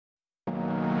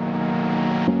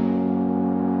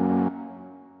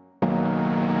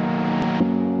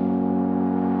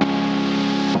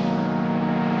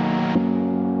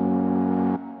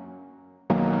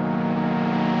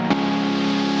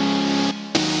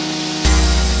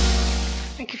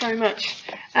very much.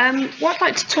 What I'd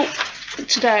like to talk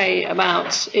today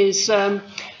about is a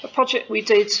project we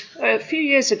did a few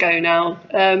years ago now,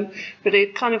 but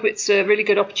it's a really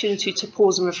good opportunity to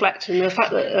pause and reflect. And the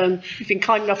fact that you've been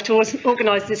kind enough to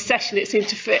organise this session, it seemed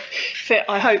to fit.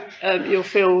 I hope you'll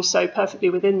feel so perfectly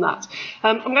within that.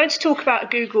 I'm going to talk about a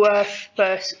Google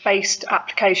Earth-based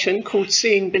application called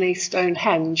Seeing Beneath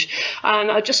Stonehenge.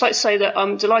 And I'd just like to say that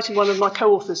I'm delighted one of my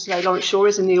co-authors today, Lawrence Shaw,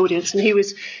 is in the audience, and he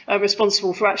was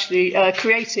responsible for actually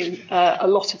creating a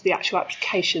lot of the actual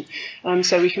application.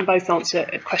 So we can both answer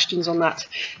questions on that.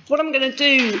 What I'm going to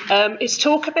do is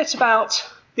talk a bit about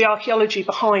the archaeology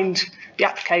behind the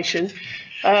application,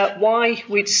 why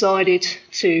we decided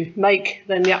to make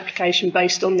then the application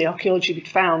based on the archaeology we'd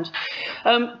found.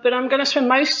 But I'm going to spend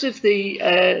most of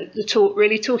the talk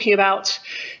really talking about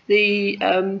the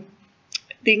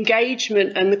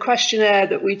engagement and the questionnaire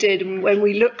that we did, and when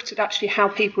we looked at actually how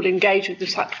people engage with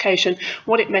this application,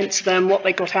 what it meant to them, what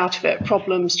they got out of it,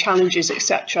 problems, challenges,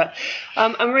 etc.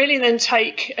 And really then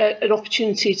take an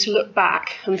opportunity to look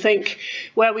back and think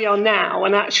where we are now,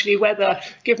 and actually whether,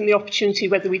 given the opportunity,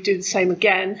 whether we do the same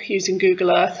again using Google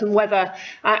Earth, and whether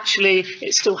actually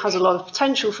it still has a lot of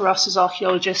potential for us as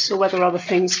archaeologists, or whether other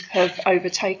things have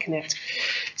overtaken it.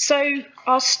 So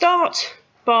I'll start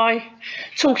by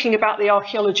talking about the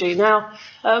archaeology. Now,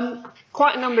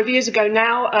 quite a number of years ago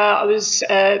now, I was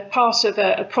part of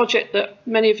a project that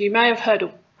many of you may have heard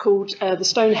of called the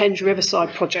Stonehenge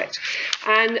Riverside Project.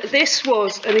 And this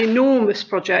was an enormous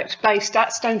project based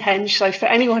at Stonehenge. So for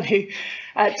anyone who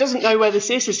doesn't know where this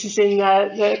is in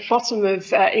the bottom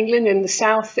of England, in the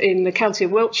south, in the county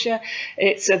of Wiltshire.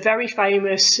 It's a very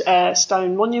famous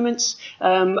stone monument,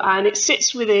 and it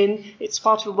sits within, it's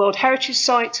part of a World Heritage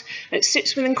Site. It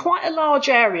sits within quite a large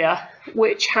area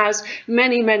which has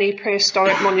many, many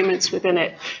prehistoric monuments within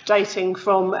it, dating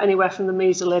from anywhere from the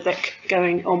Mesolithic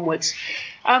going onwards.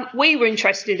 We were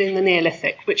interested in the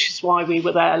Neolithic, which is why we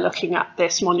were there looking at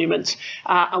this monument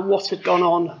and what had gone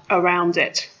on around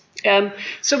it.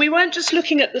 So we weren't just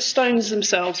looking at the stones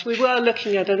themselves, we were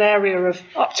looking at an area of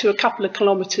up to a couple of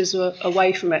kilometres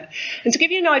away from it. And to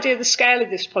give you an idea of the scale of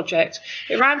this project,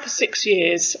 it ran for 6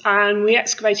 years and we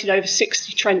excavated over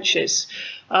 60 trenches.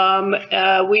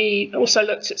 We also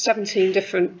looked at 17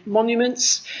 different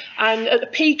monuments, and at the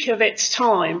peak of its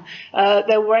time,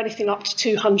 there were anything up to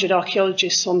 200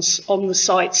 archaeologists on the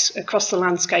sites across the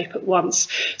landscape at once.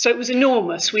 So it was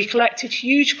enormous. We collected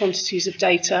huge quantities of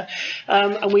data,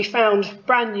 and we found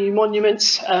brand new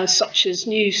monuments, such as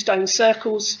new stone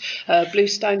circles, Blue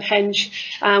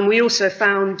Stonehenge, and we also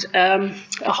found a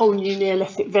whole new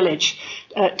Neolithic village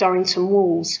at Durrington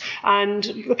Walls. And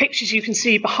the pictures you can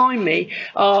see behind me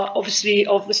are obviously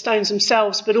of the stones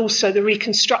themselves, but also the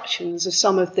reconstructions of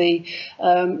some of the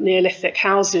Neolithic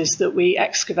houses that we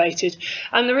excavated.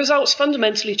 And the results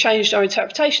fundamentally changed our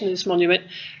interpretation of this monument,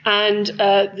 and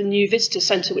the new visitor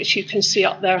centre, which you can see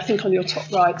up there, I think on your top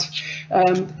right,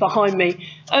 behind me.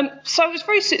 So it was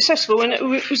very successful, and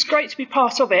it was great to be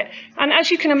part of it. And as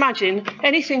you can imagine,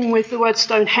 anything with the word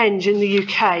Stonehenge in the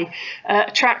UK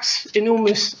attracts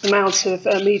enormous amounts of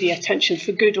media attention,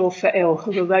 for good or for ill,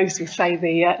 although those who say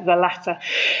the latter.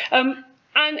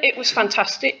 And it was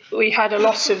fantastic. We had a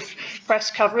lot of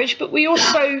press coverage, but we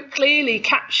also clearly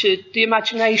captured the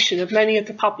imagination of many of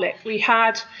the public. We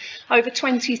had over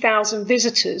 20,000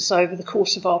 visitors over the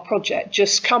course of our project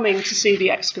just coming to see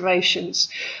the excavations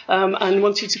and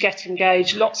wanted to get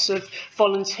engaged. Lots of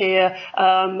volunteer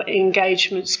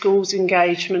engagement, schools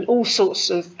engagement, all sorts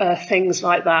of things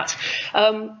like that.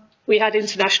 We had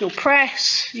international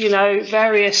press, you know,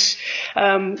 various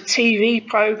TV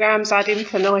programmes ad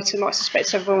infinitum. I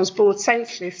suspect everyone was bored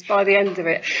senseless by the end of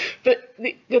it. But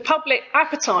the public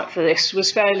appetite for this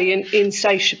was fairly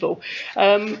insatiable,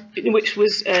 which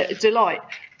was a delight.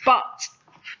 But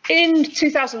in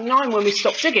 2009, when we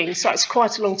stopped digging, so that's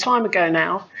quite a long time ago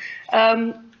now,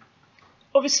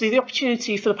 obviously the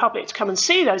opportunity for the public to come and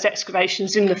see those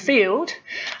excavations in the field,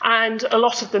 and a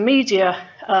lot of the media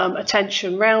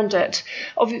attention around it,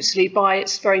 obviously by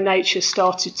its very nature,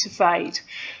 started to fade.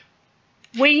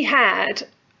 We had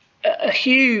a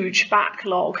huge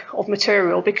backlog of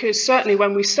material, because certainly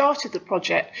when we started the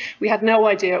project, we had no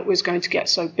idea it was going to get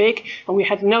so big, and we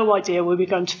had no idea we were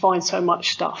going to find so much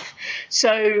stuff.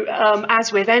 So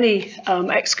as with any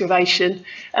excavation,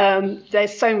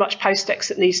 there's so much post-ex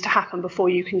that needs to happen before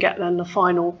you can get then the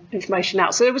final information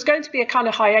out. So there was going to be a kind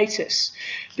of hiatus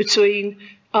between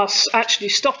us actually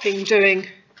stopping doing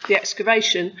the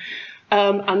excavation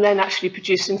and then actually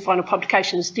producing final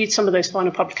publications. Indeed, some of those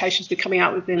final publications will be coming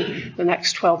out within the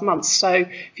next 12 months. So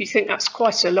if you think that's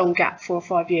quite a long gap, 4 or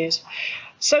 5 years.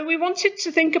 So we wanted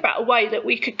to think about a way that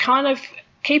we could kind of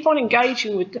keep on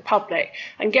engaging with the public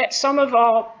and get some of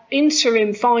our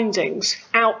interim findings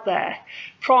out there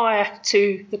prior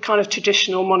to the kind of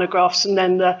traditional monographs and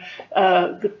then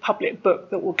the public book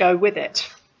that will go with it.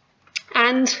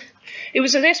 And it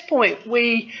was at this point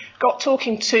we got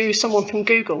talking to someone from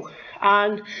Google,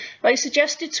 and they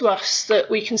suggested to us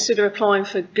that we consider applying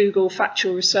for Google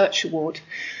Factual Research Award.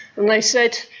 And they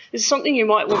said, there's something you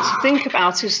might want to think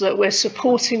about is that we're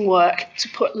supporting work to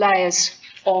put layers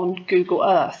on Google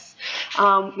Earth.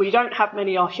 We don't have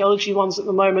many archaeology ones at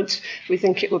the moment. We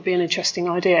think it would be an interesting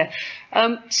idea.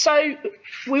 So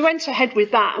we went ahead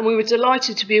with that, and we were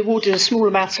delighted to be awarded a small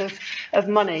amount of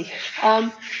money.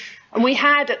 And we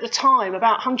had, at the time,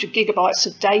 about 100 gigabytes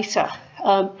of data,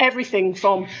 everything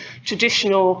from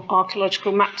traditional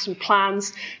archaeological maps and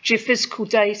plans, geophysical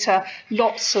data,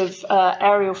 lots of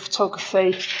aerial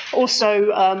photography, also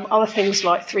other things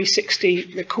like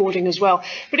 360 recording as well.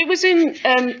 But it was in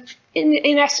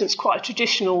essence, quite a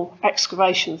traditional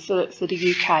excavation for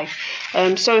the UK.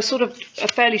 So a sort of a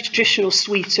fairly traditional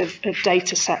suite of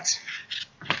data sets.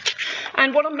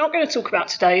 And what I'm not going to talk about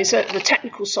today is the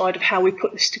technical side of how we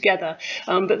put this together.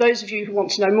 But those of you who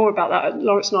want to know more about that,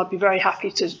 Lawrence and I'd be very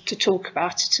happy to talk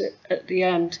about it at the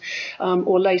end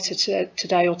or later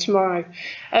today or tomorrow.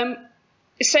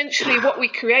 Essentially, what we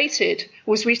created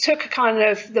was we took a kind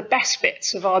of the best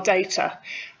bits of our data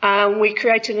and we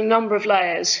created a number of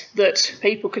layers that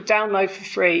people could download for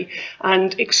free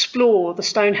and explore the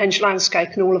Stonehenge landscape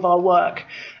and all of our work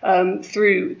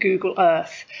through Google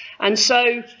Earth. And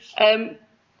so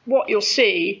what you'll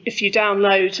see if you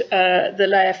download the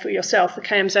layer for yourself, the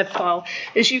KMZ file,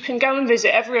 is you can go and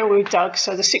visit everywhere we've dug,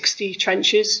 so the 60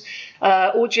 trenches,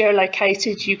 all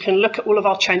geolocated. You can look at all of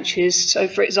our trenches. So,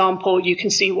 for example, you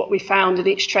can see what we found in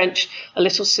each trench, a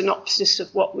little synopsis of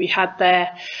what we had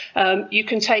there. You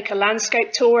can take a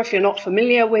landscape tour if you're not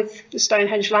familiar with the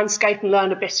Stonehenge landscape and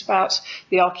learn a bit about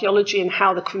the archaeology and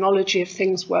how the chronology of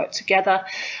things work together.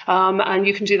 And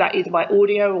you can do that either by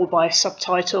audio or by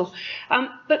subtitle.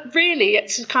 But really,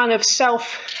 it's a kind of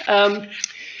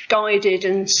self-guided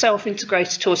and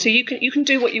self-integrated tour. So you can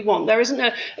do what you want. There isn't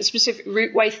a specific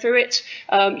route way through it.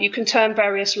 You can turn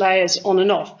various layers on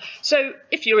and off. So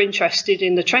if you're interested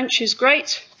in the trenches,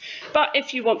 great. But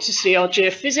if you want to see our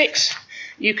geophysics,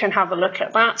 you can have a look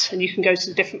at that, and you can go to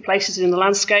the different places in the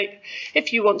landscape.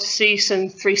 If you want to see some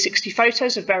 360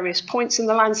 photos of various points in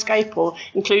the landscape, or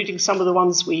including some of the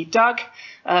ones we dug,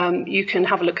 you can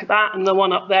have a look at that. And the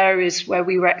one up there is where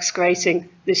we were excavating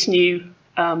this new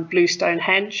blue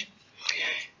Stonehenge.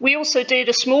 We also did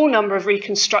a small number of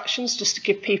reconstructions just to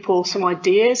give people some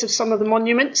ideas of some of the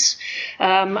monuments.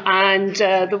 And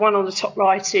the one on the top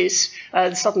right is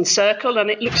the Southern Circle, and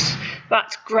it looks,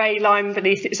 that grey line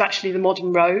beneath it is actually the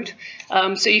modern road.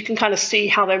 So you can kind of see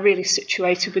how they're really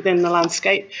situated within the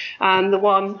landscape. And the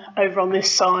one over on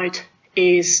this side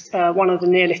is one of the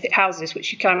Neolithic houses,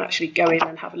 which you can actually go in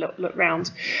and have a look round.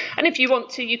 And if you want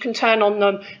to, you can turn on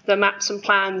the maps and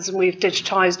plans, and we've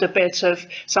digitised a bit of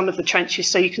some of the trenches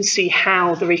so you can see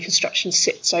how the reconstruction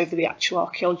sits over the actual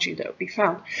archaeology that will be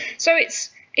found. So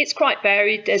it's quite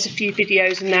varied. There's a few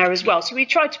videos in there as well. So we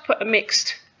tried to put a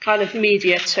mixed kind of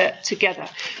media together.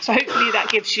 So hopefully that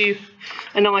gives you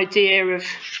an idea of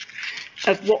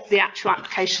what the actual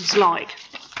application's like.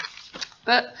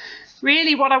 But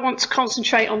really what I want to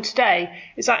concentrate on today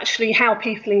is actually how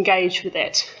people engage with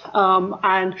it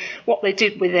and what they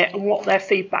did with it and what their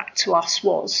feedback to us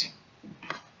was.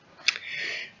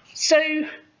 So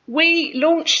we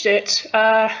launched it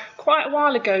quite a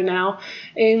while ago now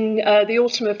in the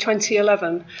autumn of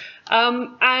 2011.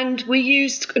 And we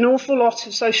used an awful lot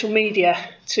of social media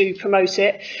to promote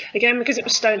it. Again, because it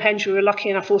was Stonehenge, we were lucky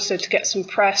enough also to get some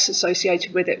press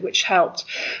associated with it, which helped.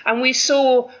 And we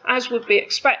saw, as would be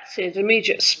expected, an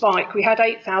immediate spike. We had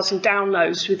 8,000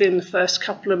 downloads within the first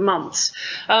couple of months.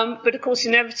 But of course,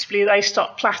 inevitably, they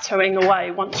start plateauing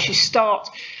away once you start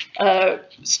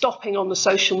stopping on the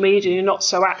social media, you're not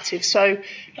so active. So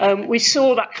we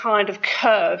saw that kind of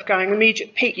curve going,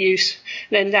 immediate peak use,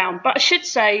 then down. But I should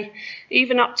say,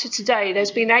 even up to today,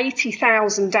 there's been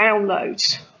 80,000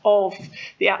 downloads of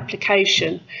the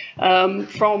application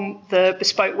from the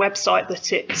bespoke website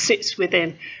that it sits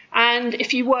within. And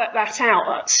if you work that out,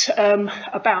 that's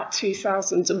about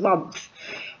 2,000 a month.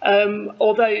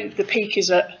 Although the peak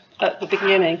is at at the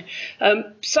beginning.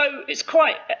 So it's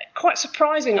quite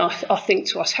surprising, I think,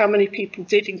 to us how many people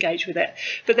did engage with it.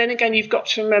 But then again, you've got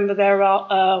to remember there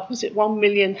are, was it 1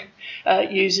 million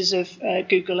users of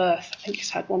Google Earth? I think it's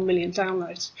had 1 million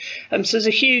downloads. So there's a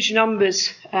huge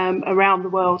numbers around the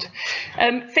world.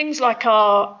 Things like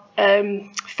our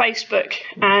Facebook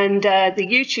and the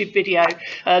YouTube video.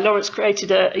 Lawrence created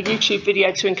a YouTube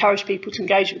video to encourage people to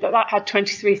engage with it. That had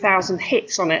 23,000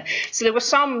 hits on it. So there were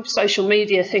some social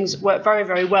media things that worked very,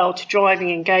 very well to driving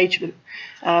engagement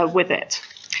with it.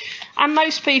 And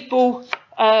most people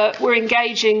were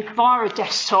engaging via a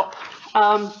desktop.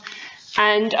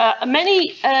 And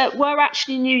many were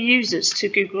actually new users to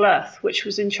Google Earth, which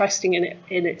was interesting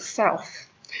in itself.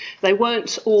 They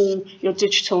weren't all your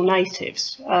digital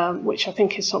natives, which I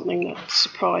think is something that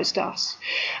surprised us.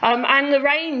 And the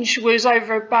range was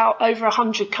over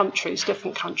 100 countries,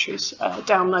 different countries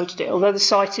downloaded it, although the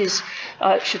site is,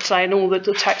 I should say, and all the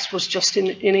text was just in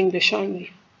English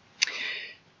only.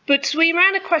 But we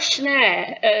ran a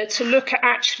questionnaire to look at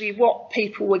actually what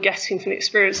people were getting from the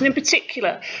experience. And in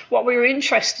particular, what we were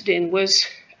interested in was,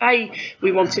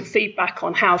 we wanted feedback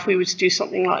on how, if we were to do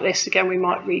something like this again, we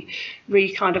might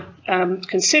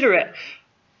consider it.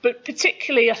 But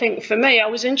particularly, I think for me, I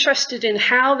was interested in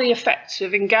how the effects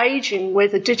of engaging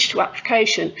with a digital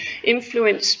application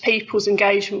influenced people's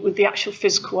engagement with the actual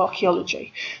physical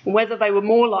archaeology, and whether they were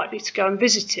more likely to go and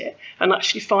visit it and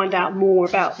actually find out more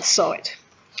about the site.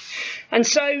 And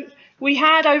so we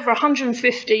had over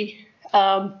 150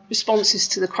 responses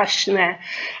to the questionnaire,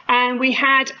 and we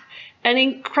had an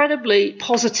incredibly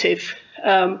positive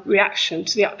reaction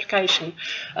to the application.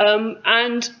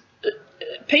 And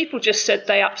people just said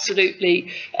they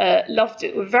absolutely loved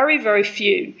it. There were very, very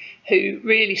few who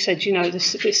really said, you know,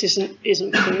 this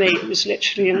isn't for me. It was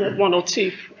literally in 1 or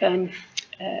 2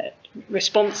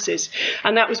 responses,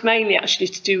 and that was mainly actually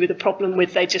to do with the problem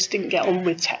with they just didn't get on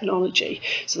with technology,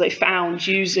 so they found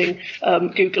using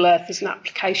Google Earth as an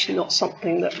application not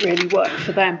something that really worked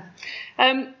for them.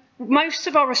 Most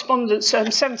of our respondents,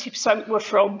 70% were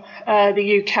from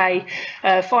the UK,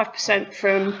 5%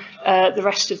 from the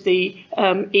rest of the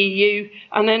EU,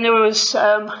 and then there was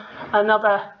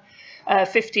another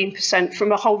 15%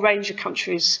 from a whole range of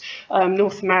countries,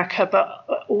 North America, but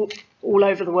all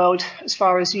over the world, as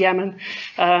far as Yemen,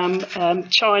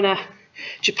 China,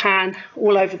 Japan,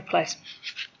 all over the place.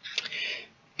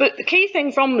 But the key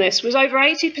thing from this was over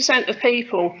 80% of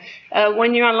people,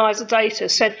 when you analyse the data,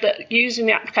 said that using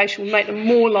the application would make them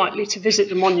more likely to visit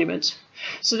the monument.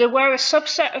 So there were a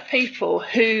subset of people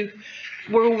who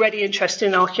were already interested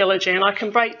in archaeology, and I can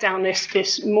break down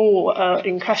this more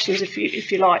in questions if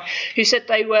you like, who said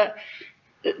they were,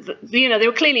 you know, they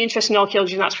were clearly interested in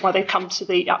archaeology, and that's why they come to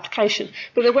the application.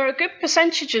 But there were a good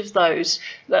percentage of those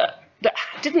that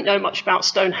didn't know much about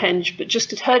Stonehenge, but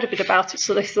just had heard a bit about it,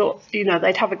 so they thought, you know,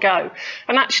 they'd have a go.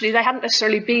 And actually, they hadn't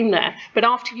necessarily been there, but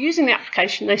after using the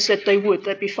application, they said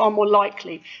they'd be far more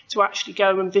likely to actually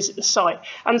go and visit the site.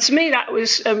 And to me, that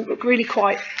was really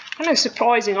quite, I don't know,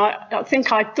 surprising. I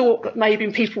think I thought that maybe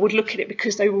people would look at it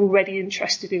because they were already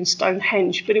interested in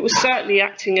Stonehenge, but it was certainly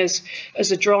acting as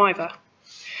a driver.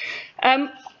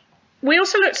 We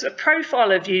also looked at the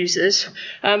profile of users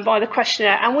by the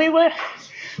questionnaire, and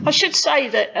I should say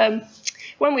that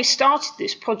when we started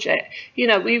this project, you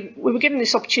know, we were given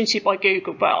this opportunity by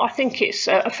Google, but I think it's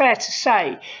fair to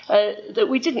say that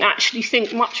we didn't actually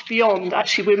think much beyond,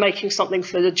 actually, we're making something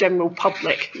for the general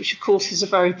public, which of course is a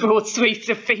very broad suite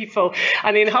of people.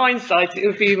 And in hindsight, it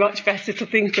would be much better to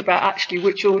think about actually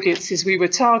which audiences we were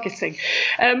targeting.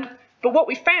 But what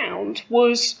we found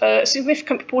was a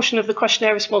significant proportion of the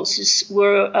questionnaire responses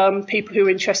were people who were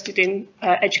interested in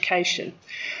education.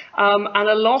 And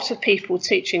a lot of people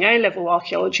teaching A-level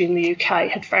archaeology in the UK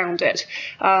had found it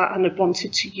and had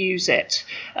wanted to use it.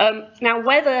 Now,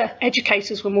 whether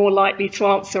educators were more likely to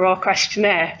answer our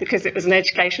questionnaire because it was an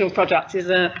educational product is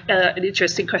an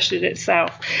interesting question in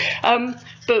itself.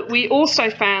 But we also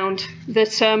found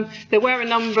that there were a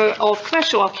number of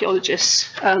commercial archaeologists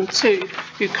too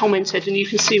who commented, and you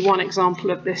can see one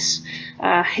example of this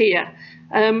here.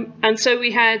 And so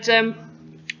we had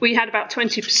about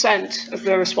 20% of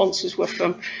the responses were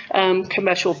from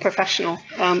commercial professional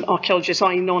archaeologists,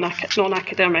 i.e.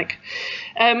 non-academic.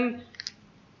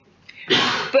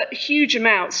 but huge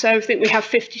amounts. So I think we have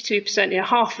 52%,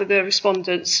 half of the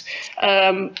respondents,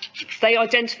 they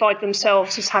identified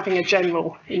themselves as having a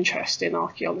general interest in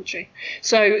archaeology.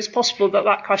 So it's possible that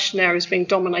that questionnaire is being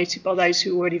dominated by those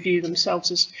who already view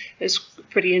themselves as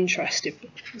pretty interested.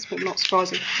 That's not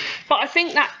surprising. But I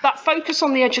think that focus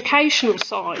on the educational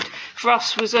side for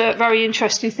us was a very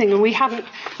interesting thing, and we hadn't,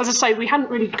 as I say, we hadn't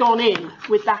really gone in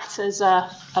with that as a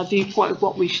viewpoint of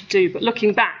what we should do, but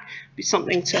looking back would be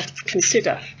something to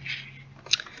consider.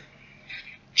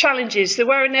 Challenges. There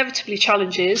were inevitably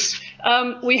challenges.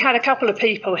 We had a couple of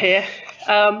people here.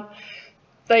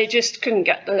 They just couldn't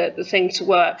get the thing to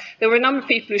work. There were a number of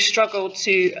people who struggled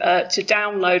to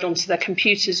download onto their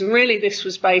computers, and really this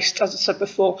was based, as I said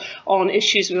before, on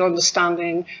issues with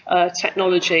understanding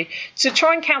technology. To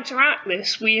try and counteract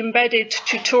this, we embedded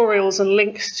tutorials and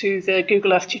links to the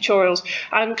Google Earth tutorials,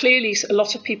 and clearly a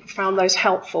lot of people found those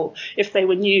helpful if they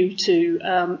were new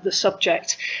to the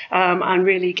subject and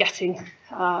really getting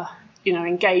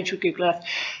engaged with Google Earth.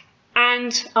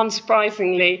 And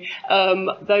unsurprisingly,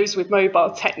 those with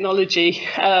mobile technology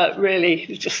really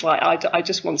just like, I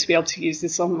just want to be able to use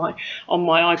this on my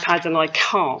iPad, and I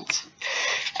can't.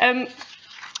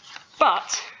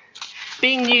 But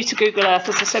being new to Google Earth,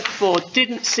 as I said before,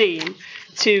 didn't seem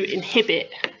to inhibit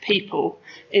people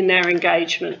in their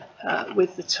engagement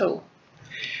with the tool.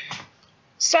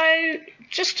 So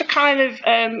just to kind of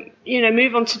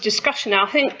move on to discussion now, I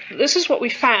think this is what we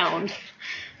found.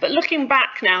 But looking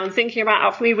back now and thinking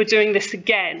about if we were doing this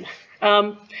again,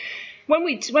 when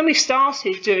we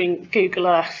started doing Google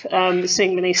Earth,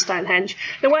 seeing beneath Stonehenge,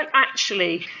 there weren't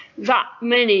actually that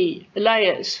many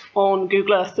layers on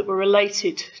Google Earth that were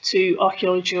related to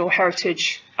archaeology or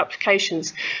heritage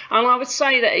applications. And I would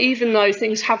say that even though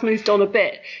things have moved on a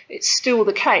bit, it's still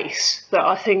the case that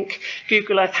I think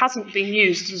Google Earth hasn't been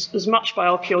used as much by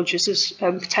archaeologists as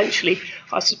potentially,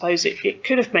 I suppose, it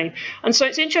could have been. And so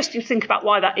it's interesting to think about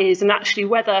why that is, and actually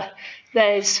whether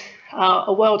there's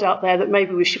a world out there that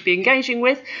maybe we should be engaging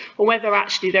with, or whether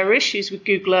actually there are issues with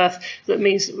Google Earth that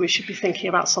means that we should be thinking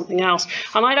about something else.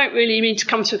 And I don't really mean to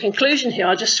come to a conclusion here.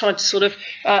 I just tried to sort of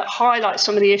highlight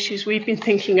some of the issues we've been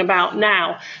thinking about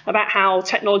now, about how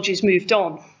technology's moved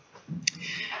on.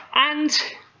 And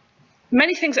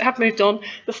many things that have moved on.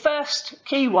 The first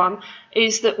key one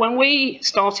is that when we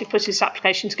started putting this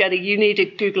application together, you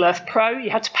needed Google Earth Pro. You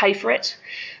had to pay for it.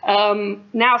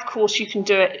 Now, of course, you can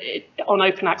do it on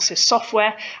open access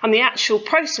software, and the actual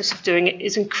process of doing it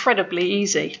is incredibly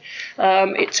easy.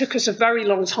 It took us a very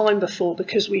long time before,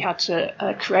 because we had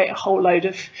to create a whole load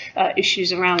of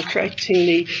issues around creating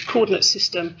the coordinate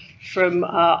system from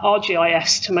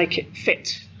ArcGIS to make it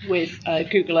fit with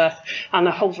Google Earth, and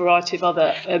a whole variety of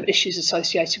other issues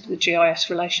associated with the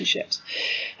GIS relationships.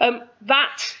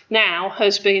 That now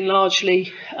has been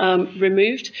largely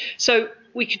removed, so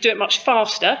we could do it much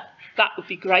faster. That would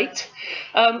be great.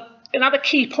 Another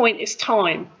key point is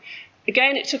time.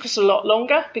 Again, it took us a lot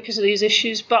longer because of these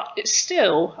issues, but it's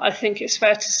still, I think it's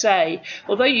fair to say,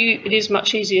 although it is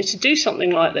much easier to do something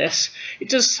like this, it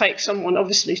does take someone,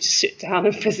 obviously, to sit down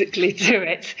and physically do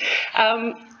it.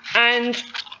 And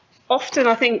often,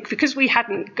 I think, because we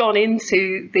hadn't gone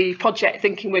into the project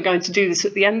thinking we're going to do this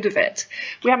at the end of it,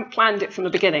 we haven't planned it from the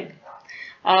beginning.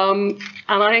 And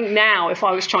I think now, if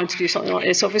I was trying to do something like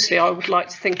this, obviously I would like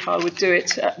to think I would do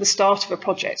it at the start of a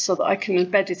project so that I can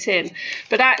embed it in.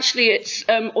 But actually, it's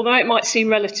although it might seem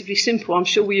relatively simple, I'm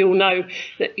sure we all know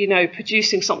that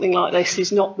producing something like this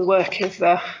is not the work of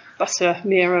that's a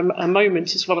mere a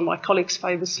moment, as one of my colleagues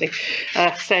famously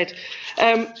said.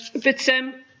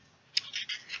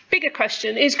 Bigger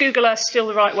question, is Google Earth still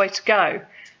the right way to go?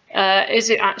 Is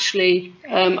it actually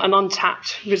an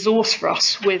untapped resource for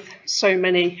us with so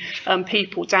many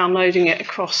people downloading it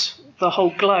across the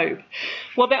whole globe?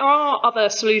 Well, there are other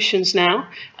solutions now.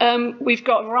 We've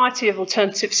got a variety of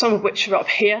alternatives, some of which are up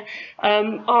here.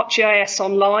 ArcGIS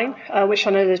Online, which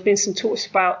I know there's been some talks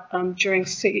about during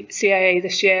CAA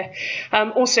this year.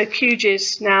 Also,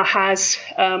 QGIS now has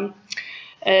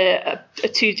a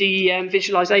 2D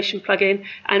visualization plugin,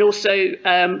 and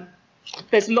also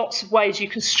there's lots of ways you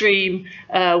can stream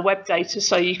web data,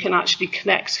 so you can actually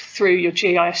connect through your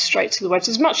GIS straight to the web. So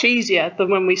it's much easier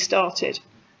than when we started.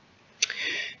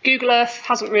 Google Earth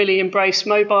hasn't really embraced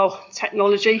mobile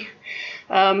technology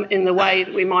in the way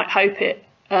that we might hope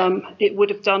it would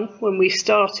have done when we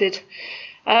started.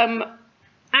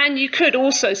 And you could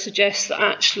also suggest that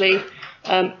actually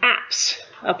apps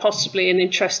are possibly an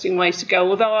interesting way to go,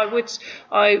 although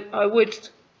I would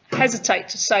hesitate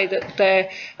to say that they're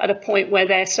at a point where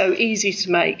they're so easy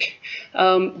to make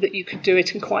that you could do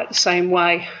it in quite the same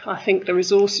way. I think the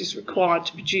resources required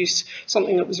to produce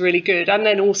something that was really good, and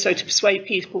then also to persuade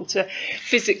people to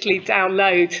physically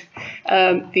download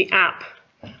the app,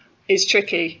 is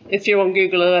tricky. If you're on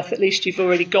Google Earth, at least you've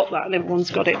already got that, and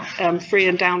everyone's got it free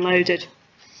and downloaded.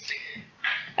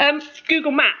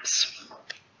 Google Maps.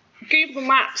 Google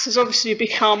Maps has obviously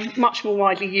become much more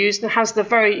widely used and has the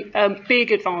very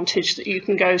big advantage that you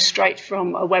can go straight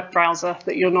from a web browser,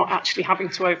 that you're not actually having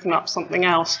to open up something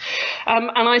else.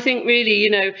 And I think really, you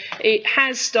know, it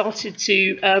has started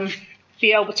to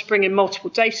be able to bring in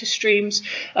multiple data streams.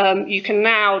 You can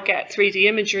now get 3D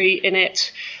imagery in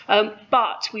it,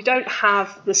 but we don't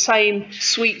have the same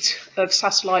suite of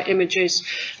satellite images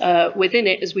within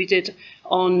it as we did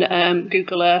on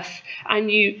Google Earth,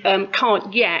 and you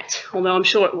can't yet, although I'm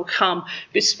sure it will come,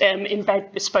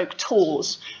 embed bespoke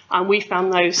tours, and we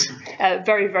found those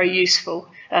very, very useful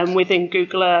within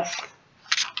Google Earth.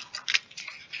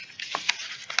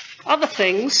 Other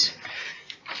things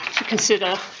to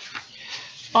consider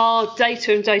are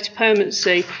data and data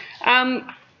permanency.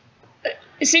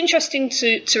 It's interesting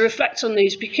to reflect on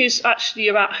these, because actually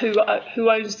about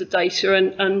who owns the data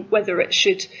and whether it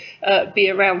should be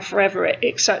around forever,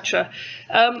 etc.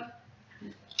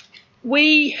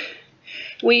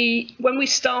 When we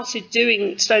started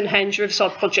doing Stonehenge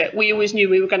Riverside project, we always knew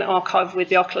we were going to archive with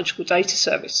the Archaeological Data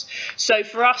Service. So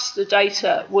for us, the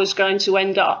data was going to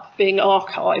end up being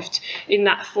archived in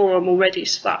that forum already,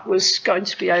 so that was going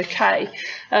to be okay.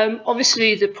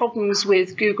 Obviously, the problems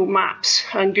with Google Maps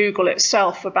and Google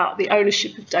itself about the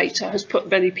ownership of data has put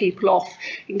many people off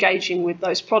engaging with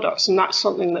those products, and that's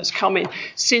something that's come in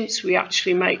since we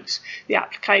actually made the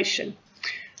application.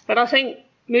 But I think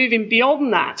moving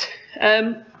beyond that,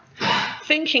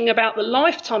 thinking about the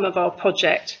lifetime of our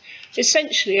project,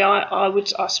 essentially I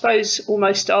would, I suppose,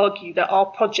 almost argue that our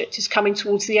project is coming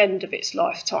towards the end of its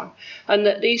lifetime, and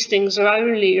that these things are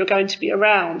going to be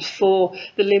around for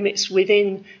the limits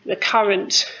within the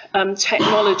current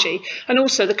technology, and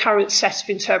also the current set of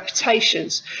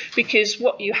interpretations, because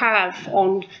what you have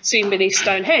on Seen Beneath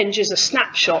Stonehenge is a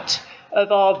snapshot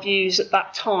of our views at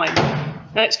that time.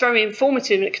 Now, it's very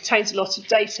informative and it contains a lot of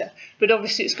data, but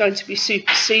obviously it's going to be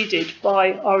superseded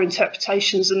by our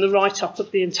interpretations and the write-up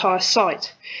of the entire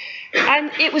site. And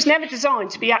it was never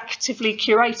designed to be actively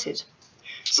curated.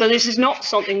 So this is not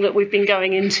something that we've been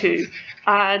going into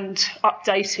and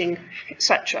updating,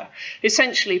 etc.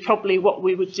 Essentially, probably what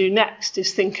we would do next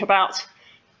is think about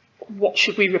what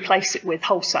should we replace it with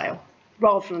wholesale,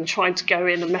 rather than trying to go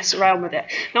in and mess around with it.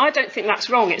 Now, I don't think that's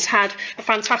wrong. It's had a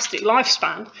fantastic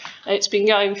lifespan. It's been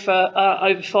going for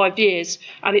over 5 years,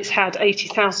 and it's had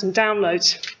 80,000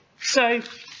 downloads. So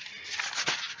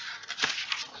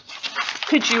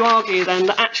could you argue then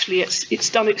that actually it's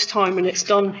done its time and it's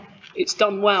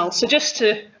done well? So just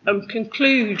to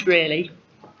conclude, really,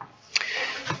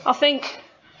 I think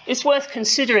it's worth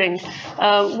considering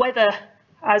whether,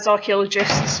 as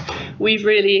archaeologists, we've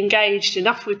really engaged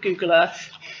enough with Google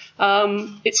Earth.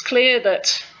 It's clear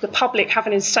that the public have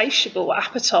an insatiable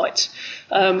appetite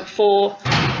for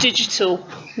digital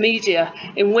media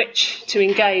in which to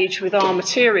engage with our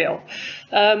material.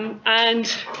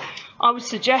 And I would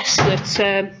suggest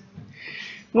that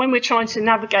when we're trying to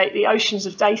navigate the oceans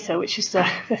of data, which is the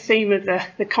theme of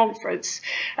the conference,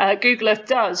 Google Earth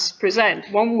does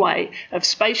present one way of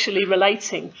spatially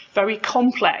relating very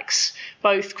complex,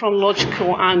 both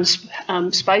chronological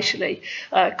and spatially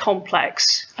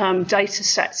complex data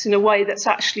sets in a way that's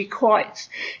actually quite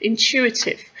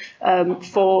intuitive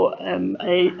for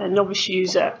a novice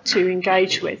user to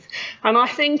engage with. And I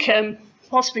think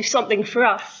possibly something for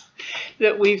us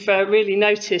that we've really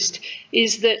noticed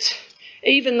is that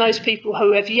even those people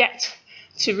who have yet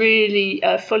to really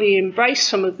fully embrace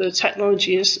some of the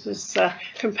technology as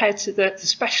compared to the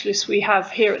specialists we have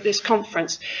here at this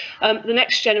conference, the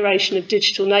next generation of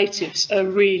digital natives are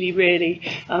really, really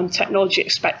technology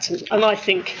expectant. And I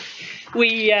think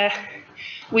we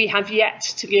have yet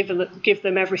to give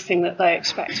them everything that they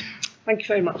expect. Thank you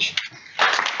very much.